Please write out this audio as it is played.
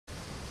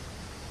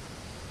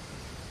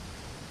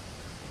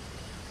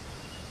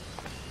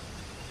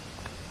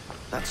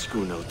That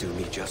schooner'll do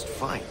me just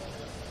fine.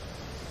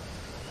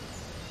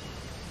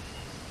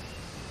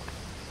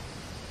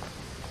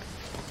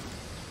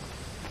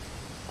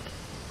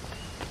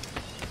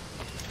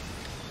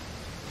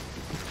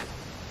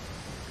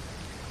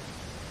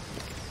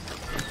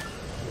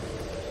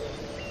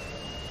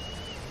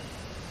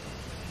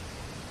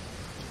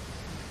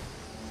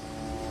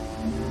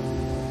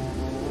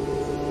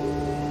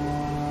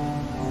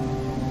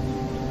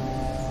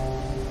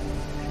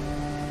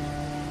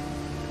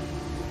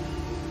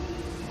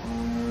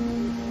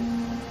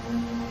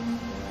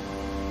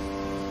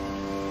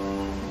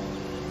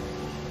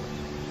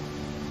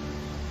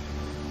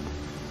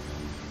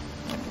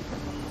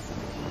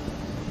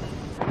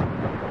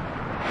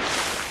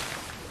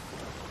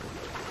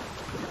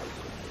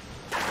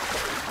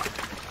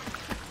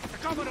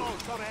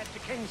 To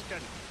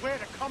Kingston, where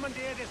to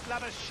commandeer this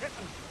lover's ship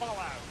and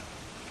follow.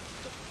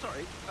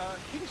 Sorry,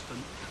 Kingston?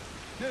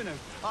 No,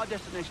 our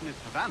destination is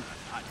Havana.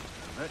 I'm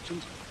a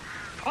merchant.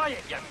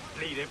 Quiet, you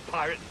bleeding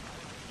pirate.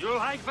 You'll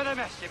hang for the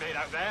mess you made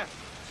out there.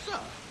 Sir,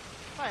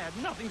 I had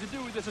nothing to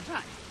do with this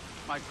attack.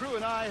 My crew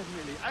and I have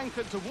merely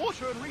anchored to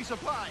water and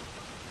resupply.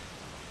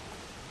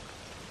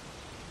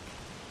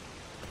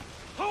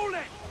 Hold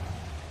it!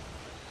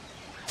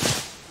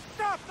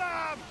 Stop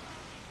them!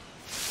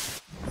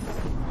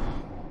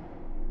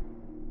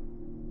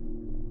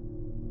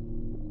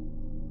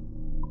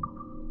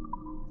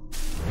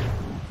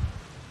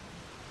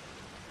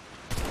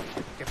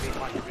 Give me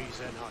one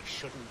reason I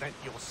shouldn't vent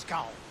your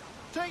skull.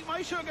 Take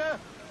my sugar!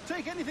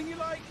 Take anything you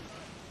like!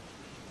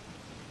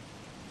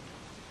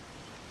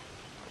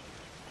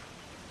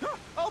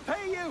 I'll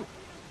pay you!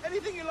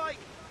 Anything you like!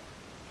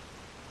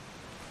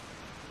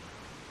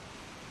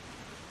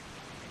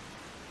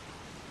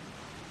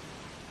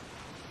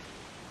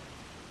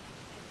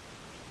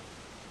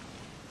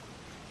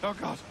 Oh,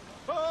 God!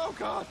 Oh,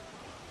 God!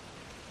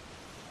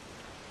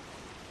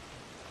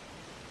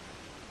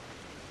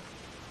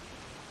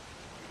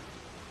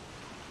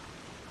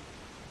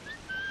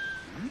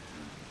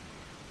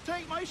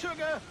 Take my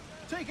sugar!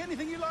 Take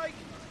anything you like!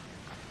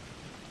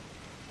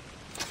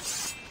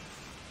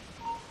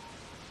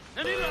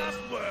 Any last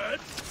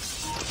words?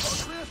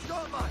 Oh, clear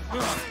start line!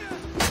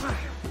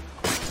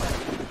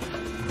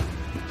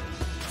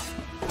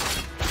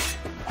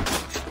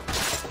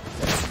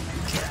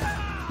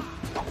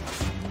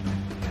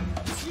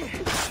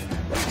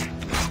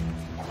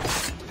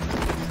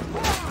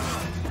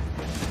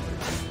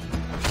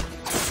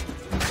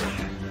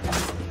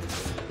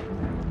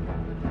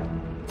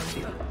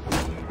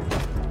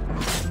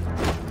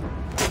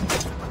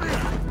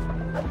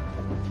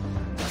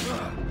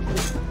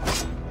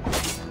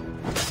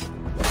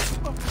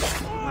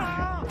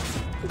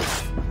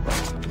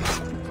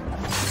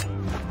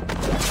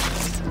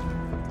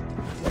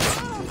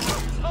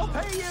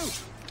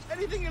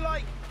 Anything you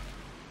like!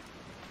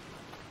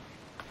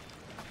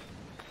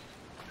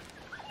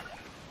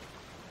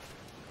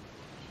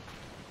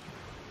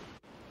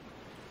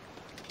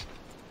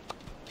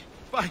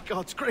 By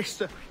God's grace,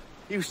 sir,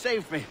 you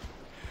saved me.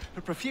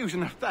 A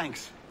profusion of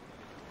thanks.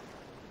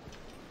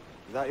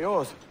 Is that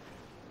yours?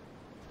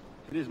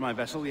 It is my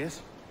vessel,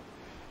 yes.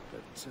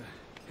 But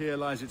here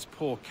lies its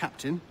poor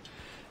captain,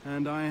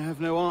 and I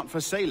have no art for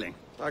sailing.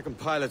 I can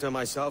pilot her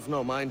myself,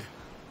 no mind.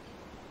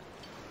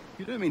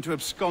 You don't mean to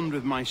abscond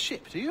with my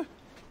ship, do you?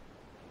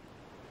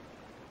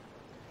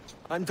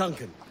 I'm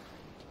Duncan.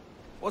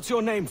 What's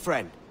your name,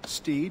 friend?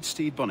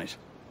 Steed Bonnet.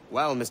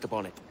 Well, Mr.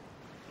 Bonnet,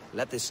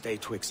 let this stay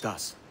twixt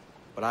us.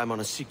 But I'm on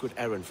a secret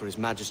errand for His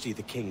Majesty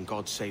the King,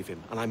 God save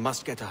him, and I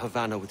must get to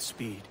Havana with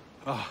speed.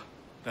 Ah,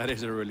 that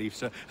is a relief,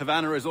 sir.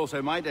 Havana is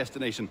also my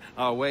destination.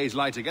 Our ways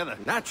lie together.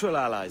 Natural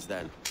allies,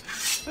 then.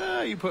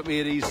 Ah, you put me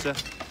at ease, sir.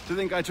 To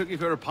think I took you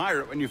for a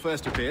pirate when you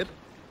first appeared.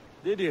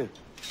 Did you?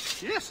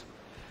 Yes.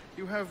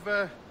 You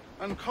have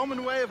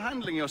uncommon way of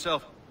handling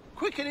yourself.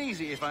 Quick and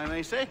easy, if I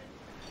may say.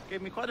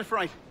 Gave me quite a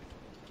fright.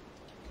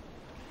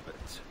 But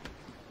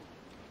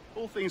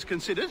all things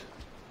considered,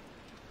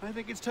 I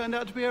think it's turned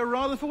out to be a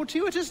rather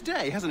fortuitous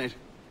day, hasn't it?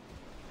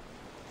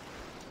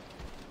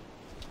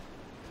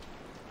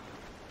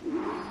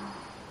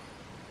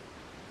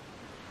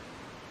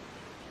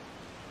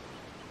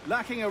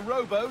 Lacking a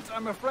rowboat,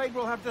 I'm afraid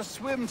we'll have to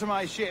swim to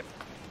my ship.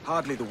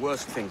 Hardly the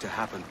worst thing to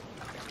happen.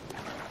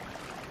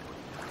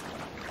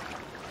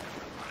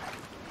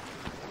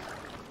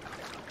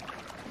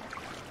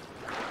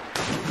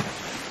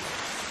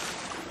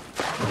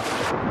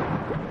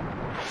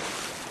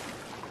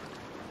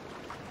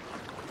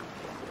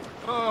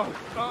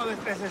 Oh,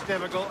 this is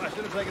difficult. I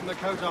should have taken the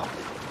coat off.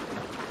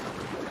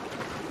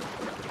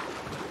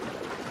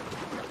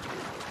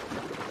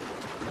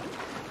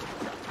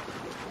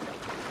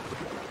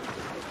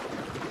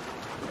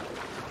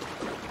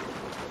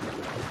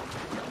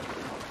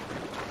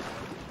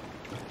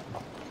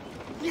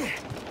 Yeah.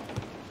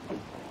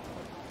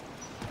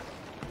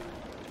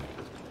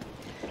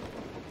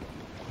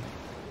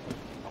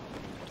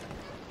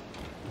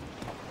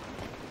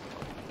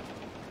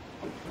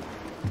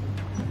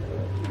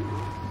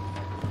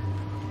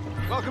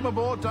 Welcome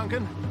aboard,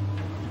 Duncan.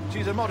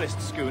 She's a modest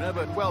schooner,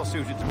 but well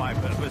suited to my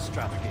purpose,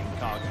 trafficking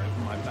cargo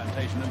from my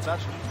plantation and such.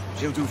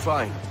 She'll do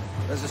fine.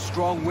 There's a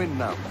strong wind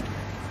now.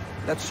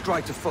 Let's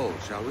strike to full,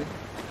 shall we?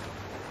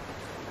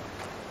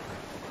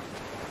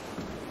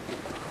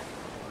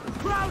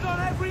 Crowd on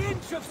every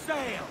inch of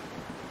sail!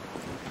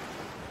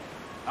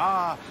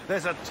 Ah,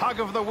 there's a tug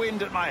of the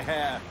wind at my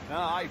hair.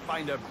 Ah, I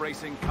find a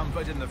bracing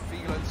comfort in the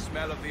feel and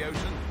smell of the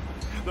ocean.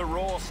 The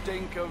raw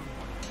stink of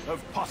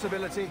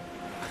possibility.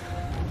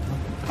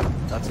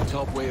 That's a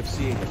top way of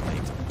seeing it,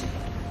 mate.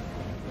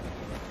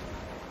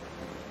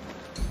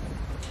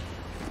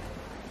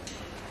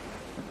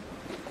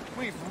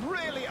 We've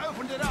really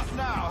opened it up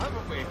now,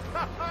 haven't we?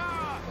 Ha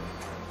ha!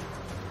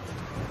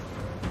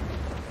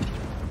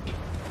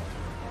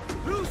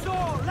 Loose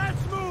all,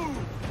 let's move!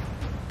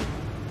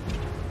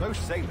 Those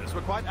sailors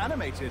were quite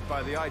animated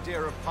by the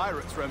idea of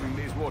pirates roaming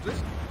these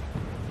waters.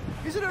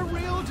 Is it a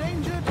real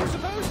danger, do you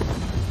suppose?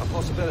 A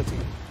possibility.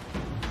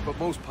 But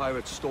most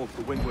pirates stalk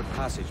the windward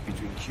passage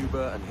between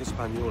Cuba and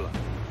Hispaniola.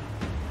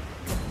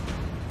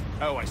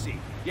 Oh, I see.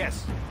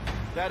 Yes,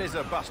 that is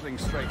a bustling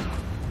strait.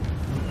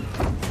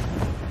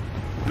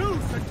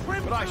 Loose and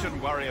trim! But I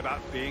shouldn't worry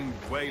about being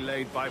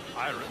waylaid by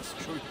pirates,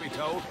 truth be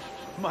told.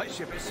 My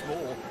ship is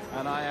small,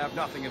 and I have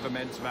nothing of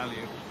immense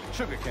value.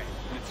 Sugarcane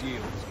and its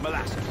yields,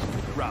 molasses,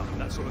 rum,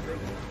 that sort of thing.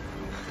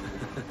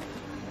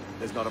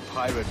 There's not a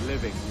pirate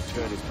living who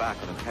turned his back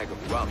on a keg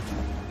of rum.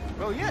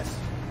 Well, yes.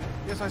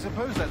 Yes, I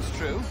suppose that's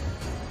true.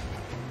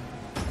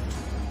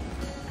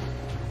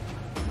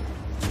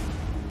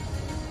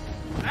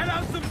 Let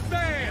out some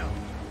sail!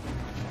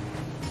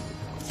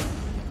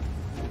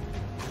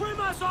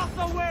 Trim us off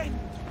the wind!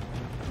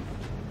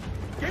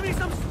 Give me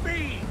some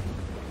speed!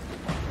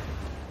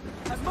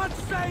 As much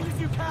sail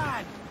as you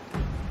can!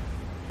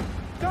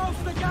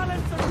 Douse the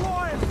gallants and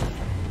royals!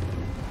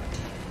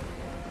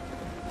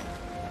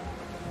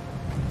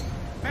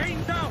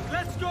 Mains out,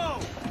 let's go!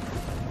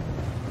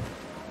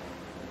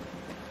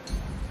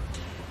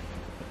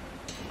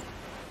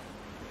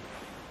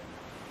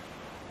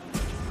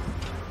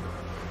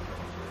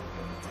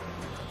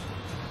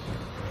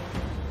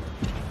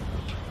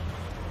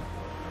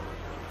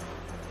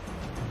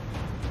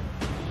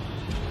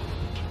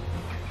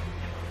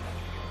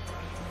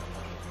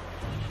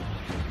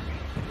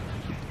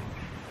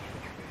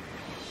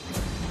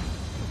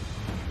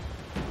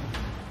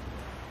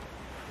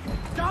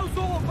 Douse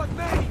all but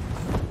mains!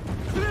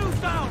 Clews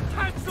down,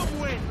 catch some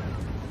wind!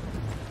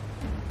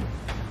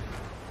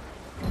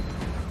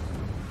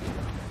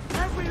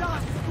 Every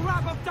last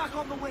scrap of duck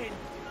on the wind!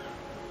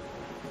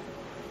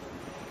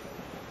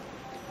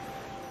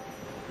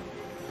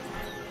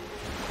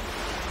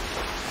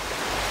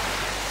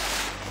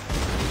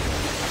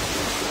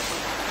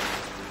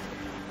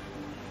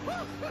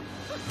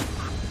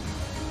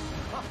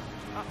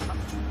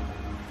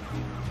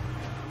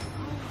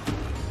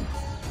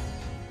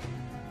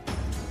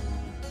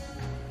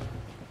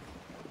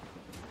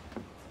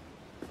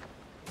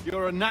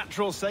 You're a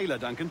natural sailor,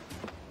 Duncan.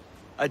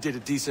 I did a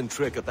decent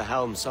trick at the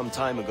helm some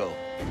time ago.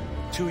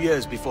 2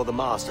 years before the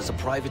mast as a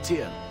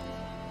privateer.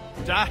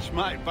 Dash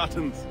my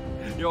buttons.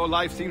 Your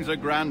life seems a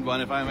grand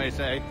one, if I may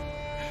say.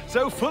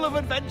 So full of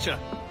adventure.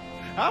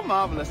 How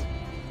marvelous.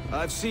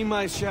 I've seen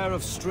my share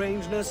of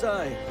strangeness,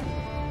 aye.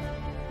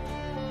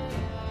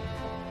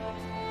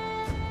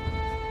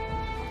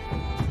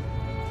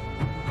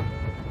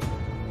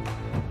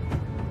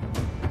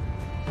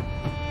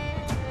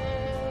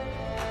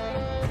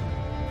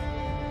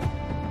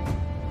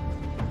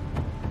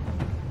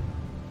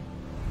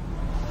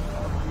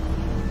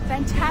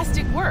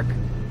 Fantastic work.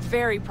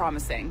 Very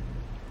promising.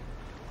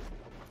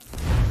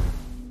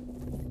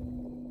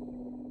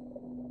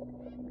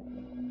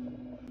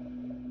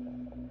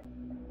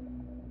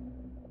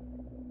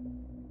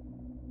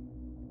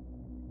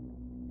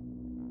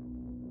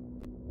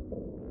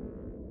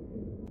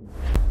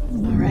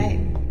 All right,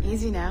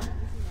 easy now.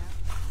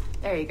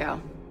 There you go.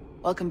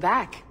 Welcome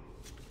back.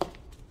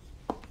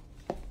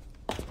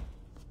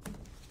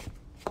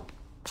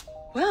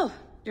 Well,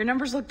 your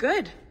numbers look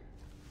good.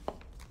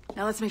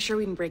 Now let's make sure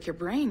we can break your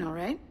brain, all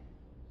right?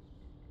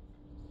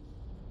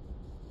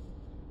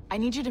 I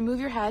need you to move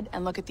your head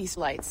and look at these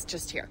lights,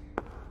 just here.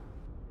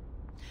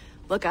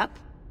 Look up.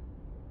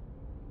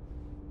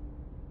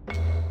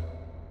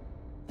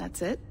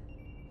 That's it.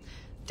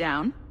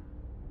 Down.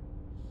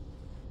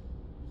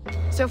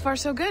 So far,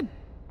 so good.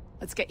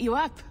 Let's get you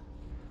up.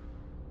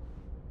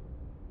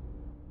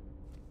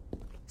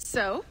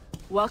 So,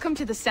 welcome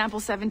to the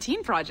Sample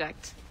 17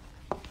 project.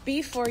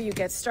 Before you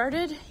get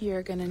started,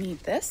 you're gonna need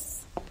this.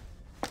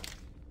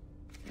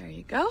 There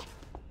you go.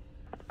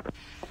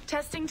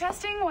 Testing,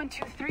 testing, 1,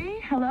 2, 3.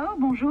 Hello,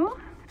 bonjour.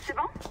 C'est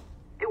bon?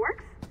 It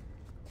works?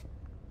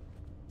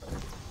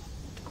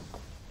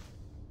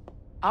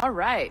 All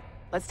right,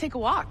 let's take a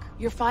walk.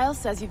 Your file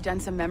says you've done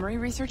some memory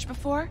research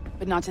before,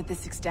 but not to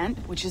this extent,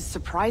 which is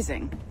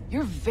surprising.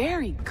 You're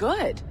very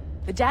good.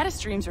 The data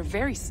streams are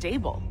very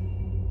stable.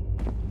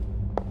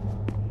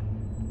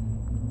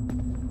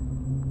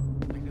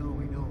 I know.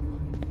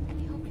 I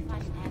hope we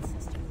find an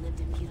ancestor who lived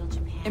in feudal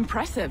Japan.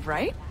 Impressive,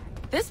 right?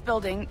 This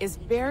building is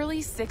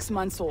barely 6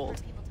 months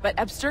old, but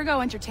Abstergo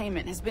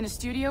Entertainment has been a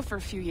studio for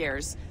a few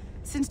years,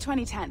 since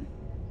 2010.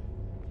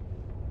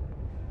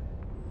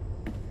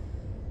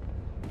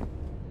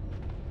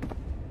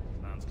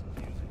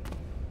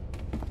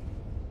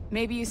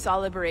 Maybe you saw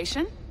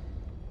Liberation?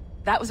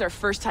 That was our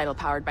first title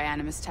powered by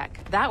Animus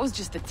Tech. That was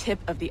just the tip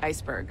of the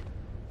iceberg.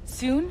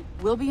 Soon,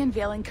 we'll be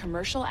unveiling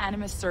commercial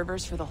Animus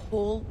servers for the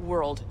whole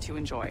world to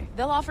enjoy.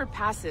 They'll offer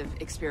passive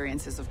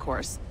experiences, of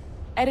course.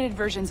 Edited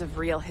versions of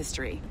real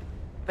history.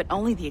 But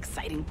only the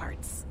exciting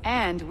parts.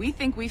 And we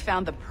think we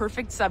found the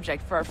perfect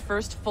subject for our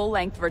first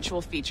full-length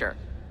virtual feature.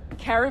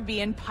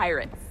 Caribbean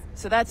pirates.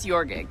 So that's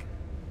your gig.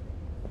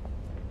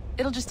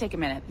 It'll just take a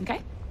minute,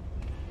 okay?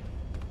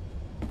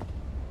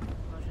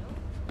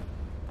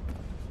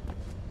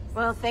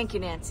 Well, thank you,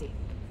 Nancy.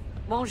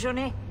 Bonne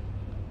journée.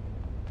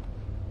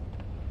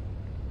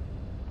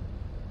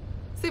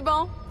 C'est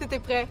bon, tout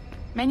est prêt.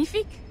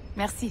 Magnifique.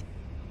 Merci.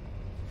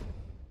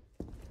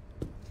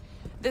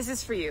 This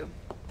is for you.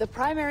 The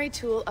primary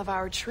tool of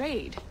our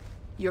trade.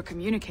 Your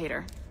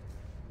communicator.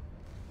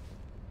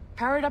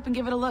 Power it up and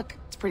give it a look.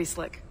 It's pretty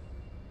slick.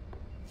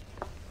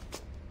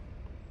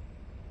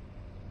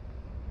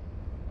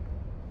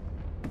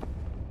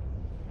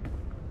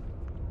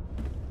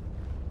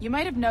 You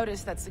might have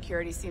noticed that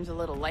security seems a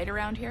little light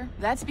around here.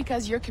 That's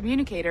because your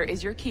communicator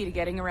is your key to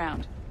getting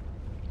around.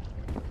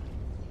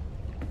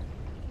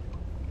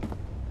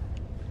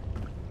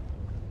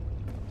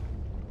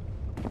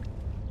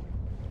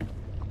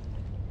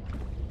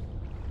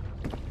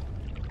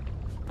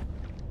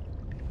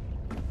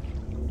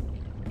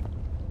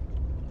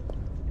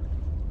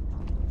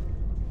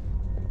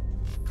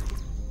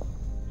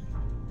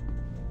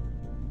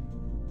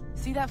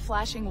 See that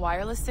flashing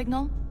wireless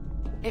signal?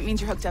 It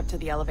means you're hooked up to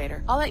the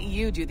elevator. I'll let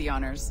you do the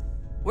honors.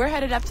 We're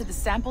headed up to the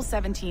Sample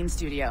 17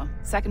 studio,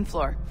 2nd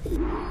floor.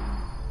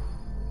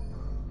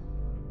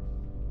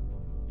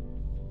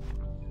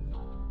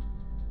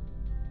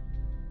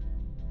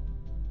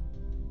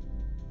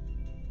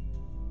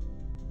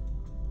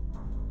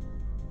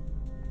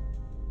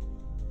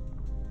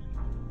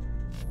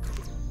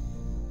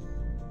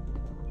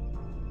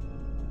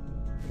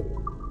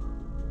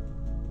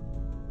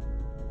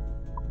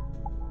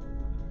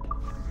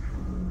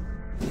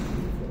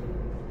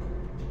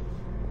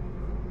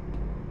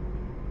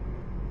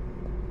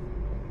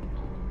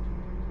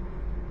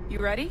 You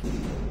ready?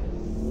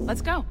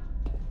 Let's go.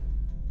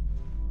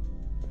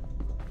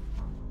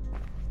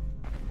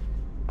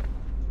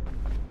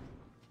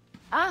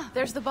 Ah,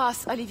 there's the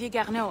boss, Olivier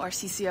Garneau, our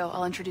CCO.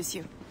 I'll introduce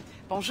you.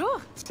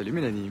 Bonjour. Salut,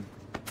 Mélanie.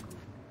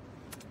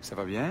 Ça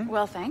va bien?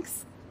 Well,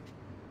 thanks.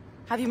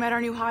 Have you met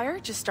our new hire?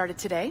 Just started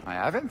today. I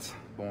haven't.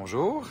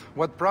 Bonjour.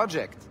 What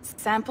project?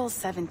 Sample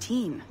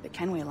 17, the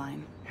Kenway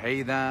line.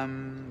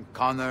 Haytham,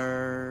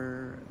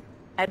 Connor...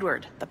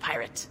 Edward, the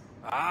pirate.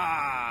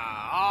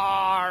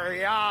 Ah,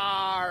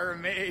 yar,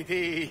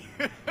 matey.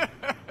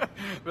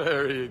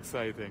 Very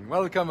exciting.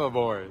 Welcome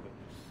aboard.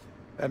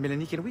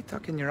 Mélanie, can we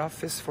talk in your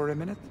office for a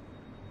minute?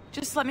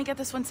 Just let me get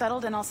this one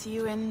settled and I'll see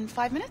you in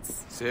 5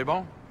 minutes. C'est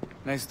bon.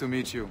 Nice to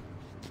meet you.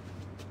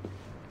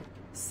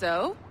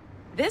 So,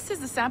 this is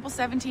the Sample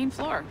 17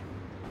 floor.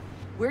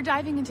 We're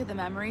diving into the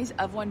memories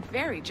of one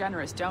very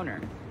generous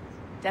donor,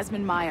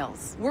 Desmond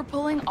Miles. We're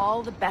pulling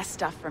all the best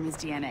stuff from his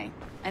DNA.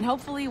 And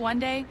hopefully one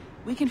day,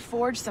 we can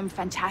forge some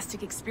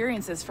fantastic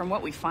experiences from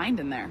what we find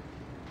in there.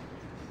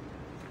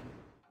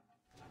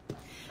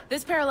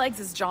 This pair of legs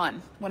is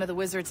John, one of the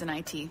wizards in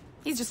IT.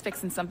 He's just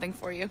fixing something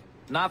for you.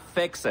 Not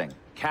fixing,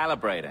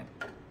 calibrating.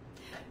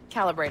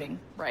 Calibrating,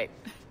 right.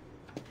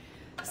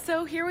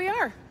 So here we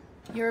are,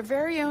 your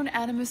very own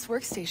Animus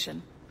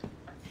workstation.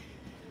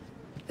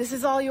 This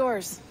is all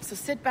yours, so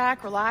sit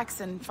back,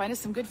 relax, and find us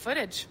some good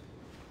footage.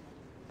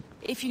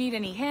 If you need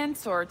any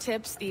hints or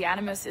tips, the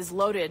Animus is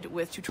loaded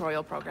with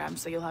tutorial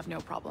programs, so you'll have no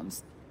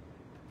problems.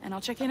 And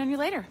I'll check in on you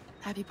later.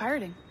 Happy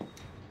pirating.